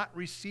did not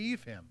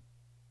receive him.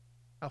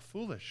 How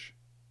foolish.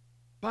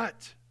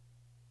 But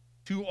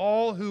to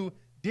all who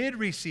did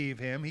receive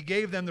him, he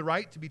gave them the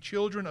right to be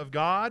children of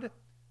God,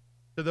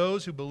 to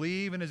those who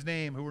believe in his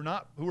name,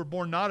 who were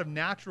born not of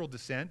natural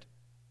descent,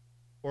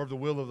 or of the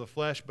will of the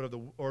flesh,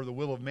 or the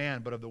will of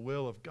man, but of the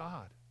will of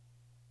God.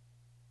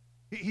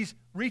 He's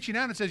reaching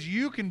out and says,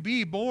 you can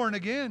be born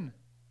again.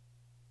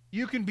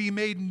 You can be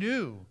made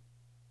new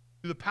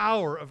through the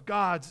power of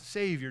God's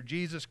Savior,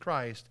 Jesus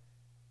Christ,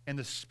 and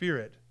the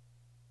Spirit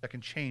that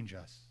can change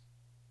us.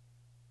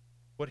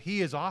 What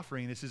he is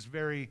offering is his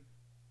very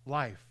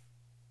life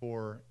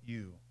for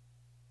you.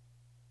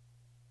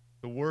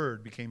 The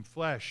Word became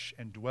flesh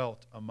and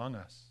dwelt among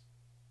us.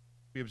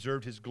 We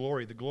observed his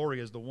glory. The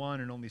glory as the one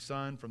and only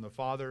Son from the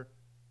Father,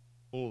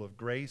 full of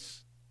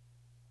grace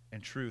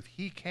and truth.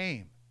 He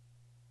came.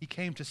 He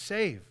came to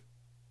save,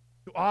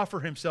 to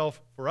offer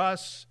himself for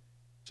us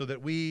so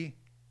that we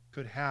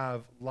could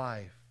have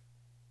life.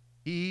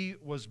 He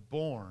was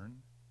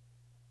born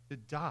to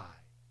die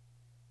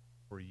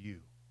for you.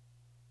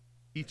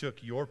 He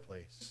took your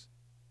place.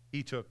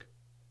 He took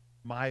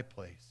my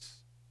place.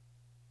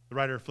 The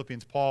writer of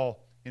Philippians,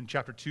 Paul, in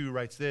chapter 2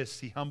 writes this,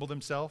 he humbled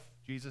himself,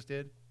 Jesus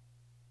did,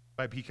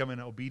 by becoming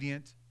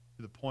obedient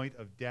to the point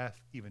of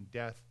death, even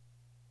death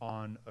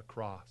on a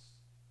cross.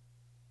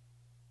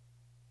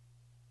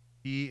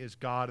 He is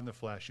God in the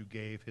flesh who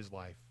gave his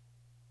life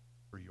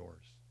for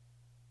yours.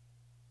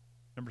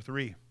 Number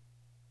 3,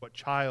 what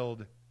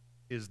child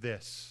is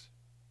this?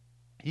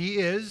 He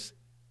is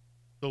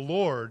the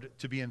Lord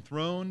to be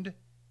enthroned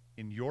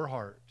in your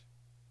heart.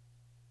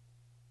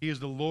 He is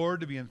the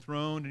Lord to be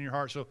enthroned in your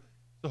heart. So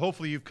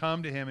hopefully you've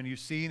come to him and you've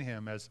seen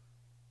him as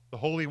the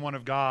Holy One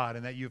of God,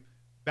 and that you've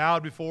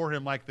bowed before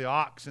him like the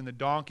ox and the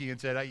donkey and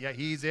said, yeah,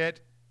 he's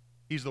it.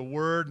 He's the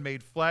Word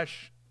made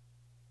flesh.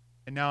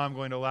 And now I'm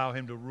going to allow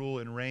him to rule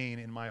and reign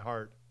in my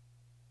heart.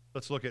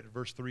 Let's look at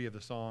verse 3 of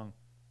the song.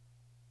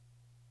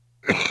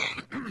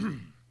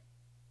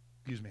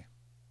 Excuse me.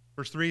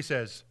 Verse 3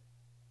 says,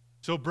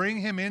 so bring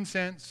him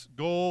incense,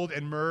 gold,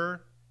 and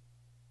myrrh.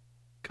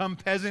 Come,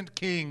 peasant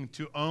king,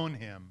 to own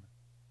him.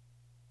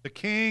 The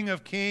King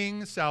of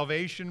kings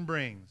salvation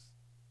brings.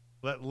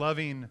 Let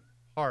loving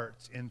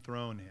hearts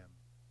enthrone him.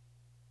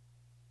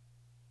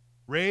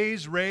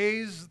 Raise,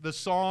 raise the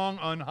song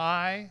on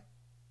high.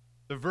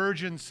 The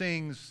virgin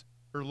sings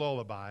her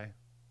lullaby.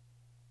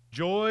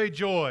 Joy,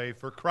 joy,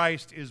 for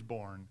Christ is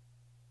born,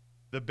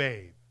 the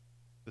babe,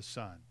 the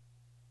Son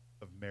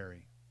of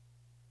Mary.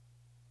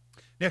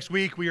 Next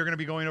week, we are going to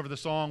be going over the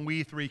song,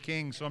 We Three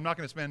Kings, so I'm not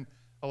going to spend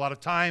a lot of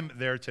time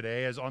there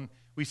today. As on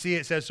we see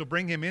it says, so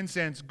bring him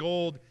incense,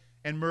 gold,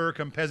 and myrrh,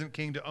 come peasant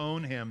king to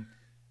own him.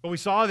 But we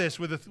saw this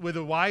with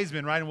the wise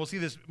men, right? And we'll see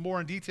this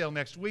more in detail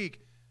next week.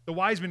 The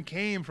wise men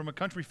came from a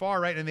country far,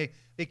 right? And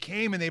they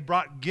came and they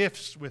brought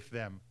gifts with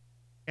them.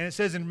 And it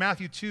says in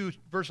Matthew 2,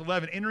 verse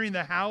 11, entering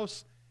the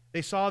house,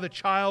 they saw the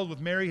child with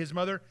Mary, his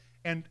mother.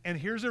 And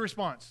here's the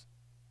response.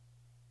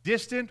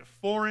 Distant,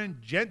 foreign,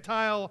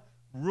 Gentile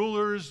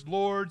rulers,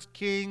 lords,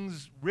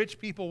 kings, rich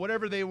people,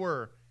 whatever they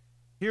were,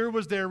 here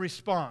was their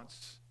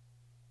response.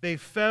 They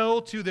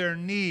fell to their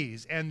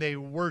knees and they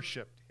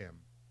worshiped him.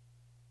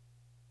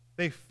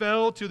 They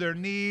fell to their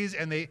knees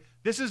and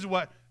this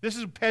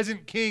is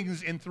peasant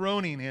kings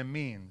enthroning him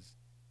means.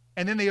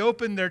 And then they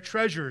opened their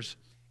treasures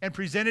and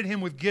presented him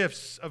with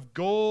gifts of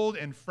gold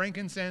and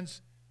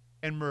frankincense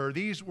and myrrh.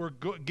 These were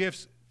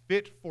gifts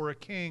fit for a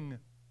king.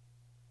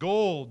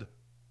 Gold,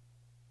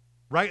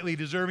 rightly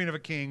deserving of a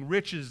king.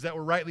 Riches that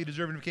were rightly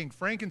deserving of a king.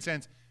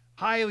 Frankincense,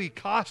 highly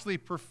costly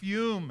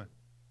perfume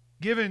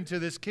given to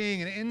this king,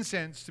 and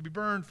incense to be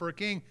burned for a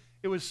king.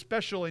 It was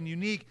special and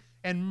unique.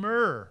 And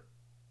myrrh,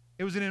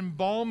 it was an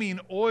embalming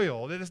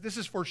oil. This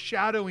is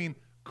foreshadowing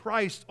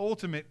Christ's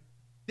ultimate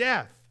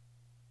death.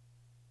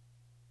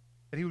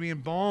 That he would be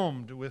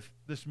embalmed with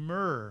this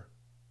myrrh.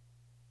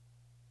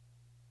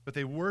 But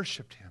they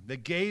worshiped him. They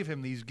gave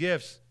him these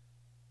gifts.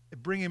 They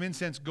bring him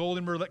incense, gold,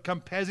 and myrrh. Let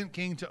come peasant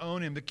king to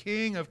own him. The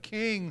king of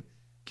king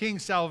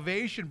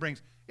salvation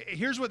brings.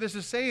 Here's what this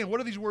is saying. What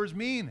do these words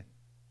mean?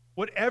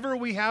 Whatever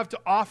we have to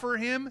offer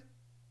him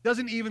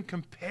doesn't even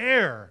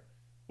compare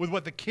with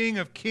what the king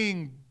of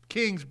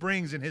kings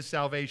brings in his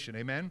salvation.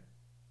 Amen?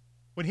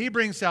 When he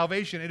brings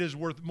salvation, it is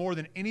worth more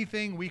than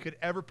anything we could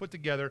ever put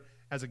together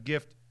as a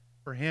gift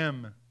for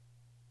him.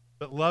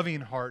 But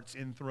loving hearts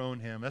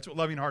enthrone him. That's what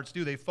loving hearts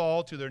do. They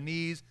fall to their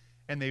knees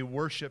and they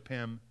worship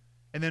him.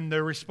 And then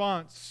their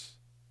response.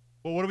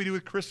 Well, what do we do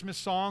with Christmas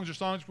songs or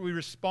songs where we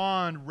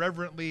respond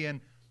reverently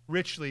and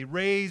richly?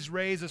 Raise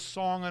a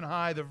song on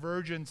high. The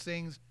virgin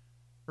sings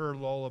her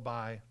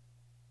lullaby.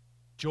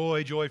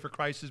 Joy, joy, for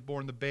Christ is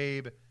born, the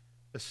babe,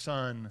 the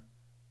son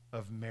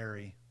of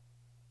Mary.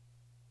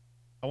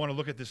 I want to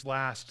look at this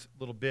last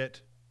little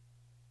bit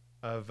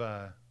of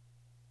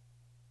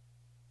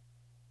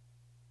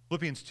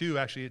Philippians 2.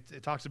 Actually,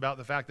 it talks about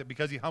the fact that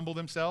because he humbled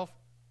himself,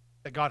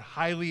 that God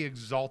highly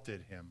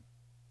exalted him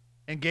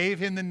and gave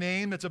him the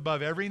name that's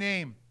above every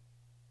name,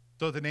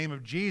 so at the name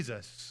of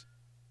Jesus,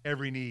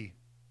 every knee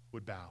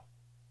would bow.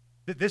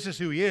 This is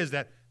who he is,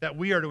 that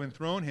we are to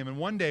enthrone him. And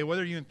one day,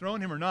 whether you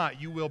enthrone him or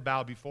not, you will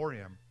bow before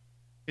him.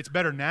 It's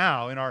better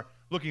now, in our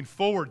looking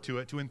forward to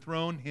it, to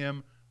enthrone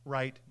him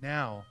right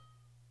now.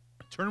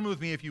 Turn with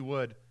me, if you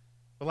would,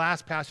 the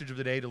last passage of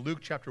the day, to Luke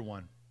chapter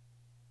 1.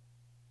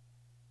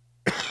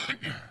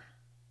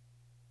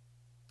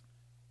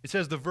 It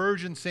says, the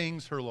virgin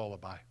sings her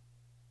lullaby.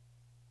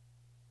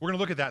 We're going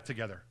to look at that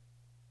together.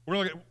 We're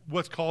going to look at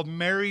what's called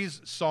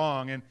Mary's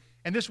song.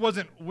 And this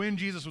wasn't when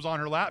Jesus was on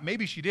her lap.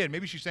 Maybe she did.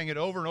 Maybe she sang it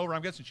over and over.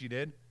 I'm guessing she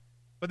did.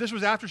 But this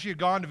was after she had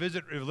gone to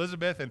visit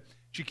Elizabeth, and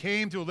she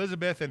came to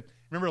Elizabeth. And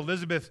remember,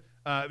 Elizabeth,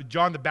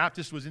 John the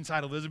Baptist was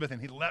inside Elizabeth,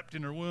 and he leapt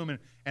in her womb. And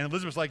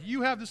Elizabeth's like,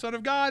 you have the Son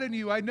of God in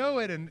you. I know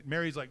it. And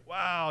Mary's like,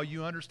 wow,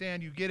 you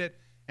understand. You get it.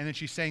 And then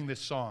she sang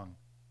this song.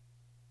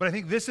 But I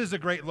think this is a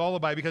great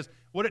lullaby because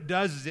what it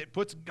does is it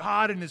puts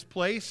God in his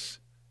place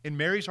in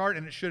Mary's heart,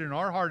 and it should in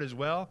our heart as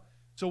well.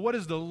 So what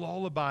is the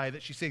lullaby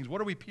that she sings? What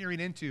are we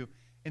peering into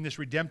in this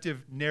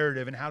redemptive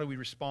narrative, and how do we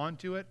respond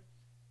to it?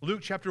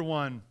 Luke chapter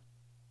 1,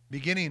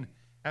 beginning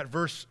at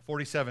verse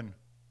 47.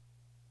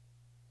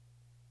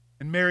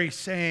 And Mary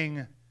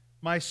sang,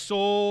 my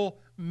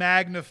soul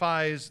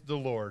magnifies the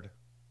Lord.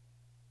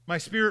 My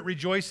spirit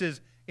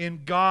rejoices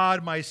in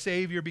God my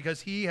Savior,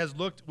 because he has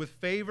looked with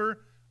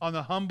favor on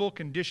the humble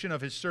condition of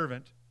his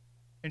servant.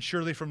 And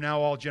surely from now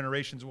all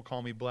generations will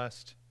call me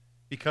blessed,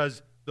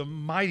 because the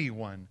mighty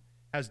one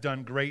has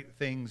done great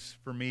things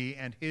for me,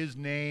 and his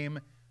name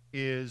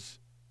is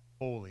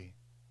holy.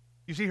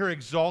 You see her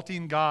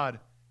exalting God.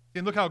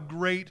 And look how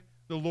great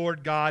the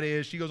Lord God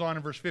is. She goes on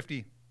in verse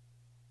 50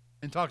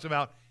 and talks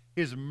about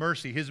his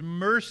mercy. His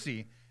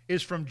mercy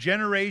is from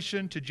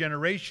generation to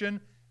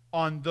generation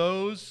on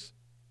those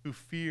who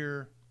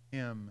fear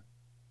him.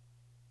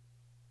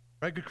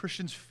 Right? Good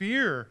Christians,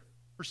 fear.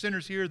 For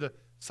sinners here, the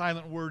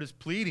silent word is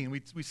pleading.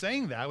 We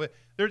sang that.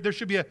 There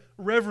should be a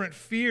reverent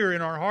fear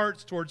in our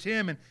hearts towards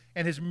him,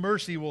 and his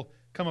mercy will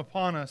come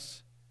upon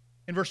us.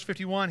 In verse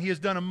 51, he has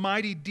done a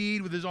mighty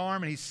deed with his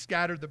arm, and he's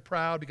scattered the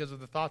proud because of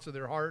the thoughts of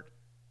their heart.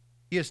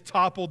 He has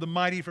toppled the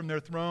mighty from their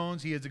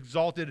thrones. He has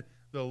exalted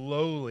the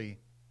lowly.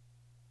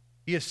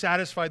 He has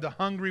satisfied the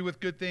hungry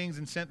with good things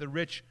and sent the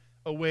rich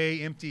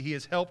away empty. He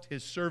has helped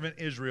his servant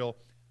Israel,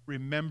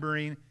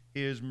 remembering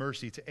his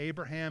mercy to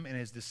Abraham and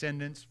his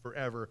descendants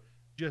forever,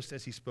 just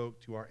as he spoke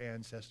to our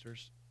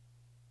ancestors.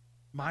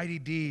 Mighty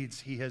deeds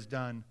he has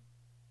done.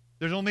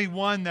 There's only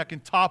one that can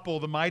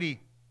topple the mighty,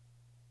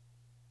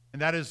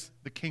 and that is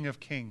the King of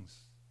Kings.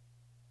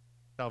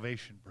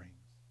 Salvation brings.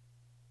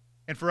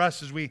 And for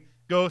us, as we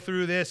go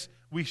through this,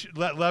 we should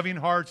let loving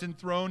hearts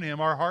enthrone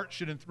him. Our hearts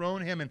should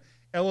enthrone him and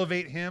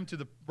elevate him to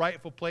the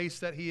rightful place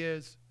that he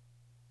is.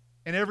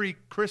 And every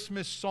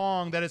Christmas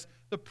song that is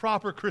the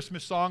proper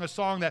Christmas song, a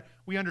song that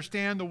we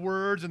understand the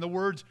words, and the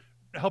words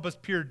help us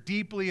peer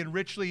deeply and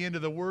richly into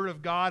the Word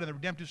of God and the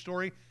redemptive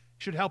story,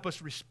 should help us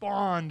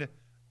respond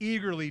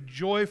eagerly,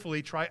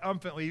 joyfully,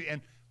 triumphantly,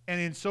 and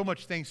in so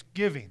much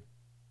thanksgiving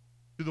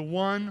to the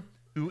one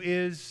who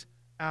is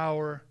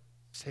our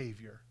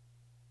Savior.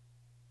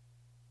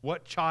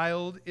 What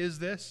child is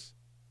this?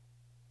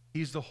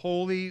 He's the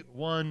Holy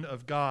One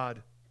of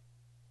God,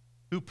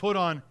 who put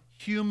on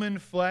human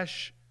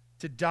flesh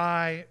to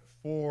die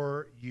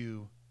for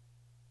you.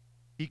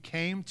 He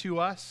came to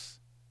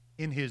us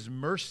in his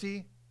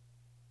mercy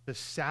to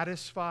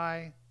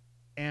satisfy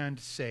and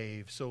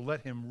save. So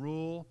let him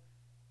rule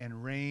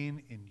and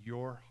reign in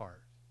your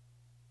heart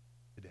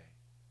today.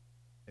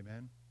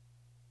 Amen.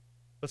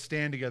 Let's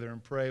stand together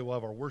and pray. We'll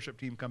have our worship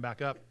team come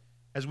back up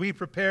as we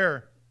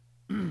prepare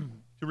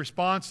to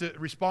respond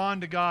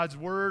to God's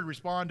word,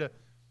 respond to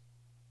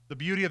the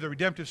beauty of the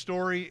redemptive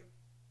story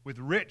with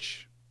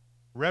rich,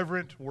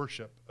 reverent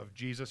worship of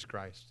Jesus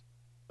Christ.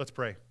 Let's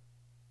pray.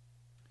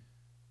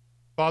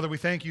 Father, we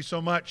thank you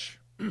so much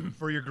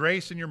for your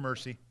grace and your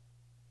mercy.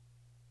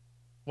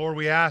 Lord,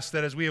 we ask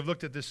that as we have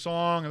looked at this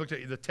song and looked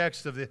at the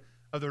text of the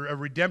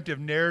redemptive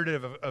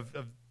narrative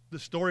of the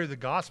story of the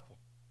gospel,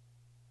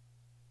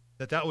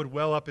 that would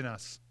well up in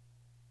us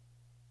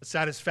a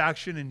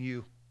satisfaction in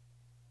you.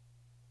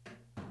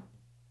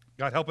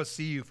 God, help us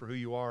see you for who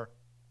you are.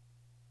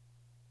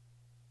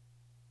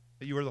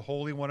 That you are the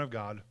Holy One of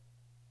God.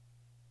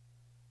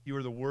 You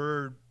are the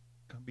Word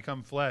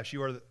become flesh.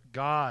 You are the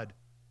God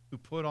who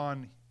put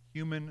on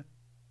human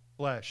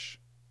flesh.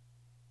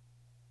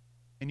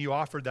 And you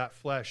offered that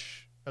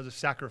flesh as a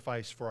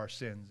sacrifice for our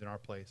sins in our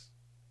place.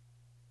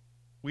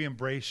 We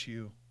embrace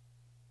you,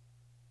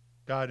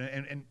 God,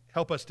 and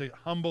help us to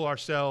humble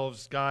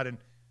ourselves, God,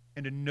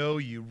 and to know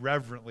you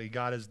reverently,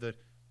 God,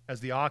 as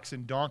the ox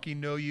and donkey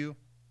know you.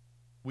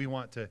 We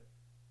want to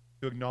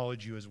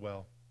acknowledge you as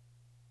well.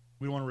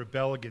 We don't want to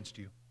rebel against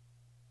you.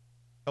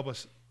 Help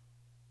us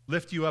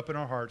lift you up in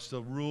our hearts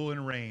to rule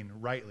and reign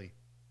rightly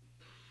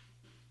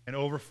and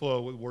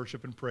overflow with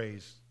worship and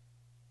praise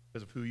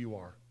because of who you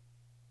are.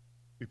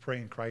 We pray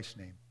in Christ's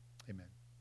name. Amen.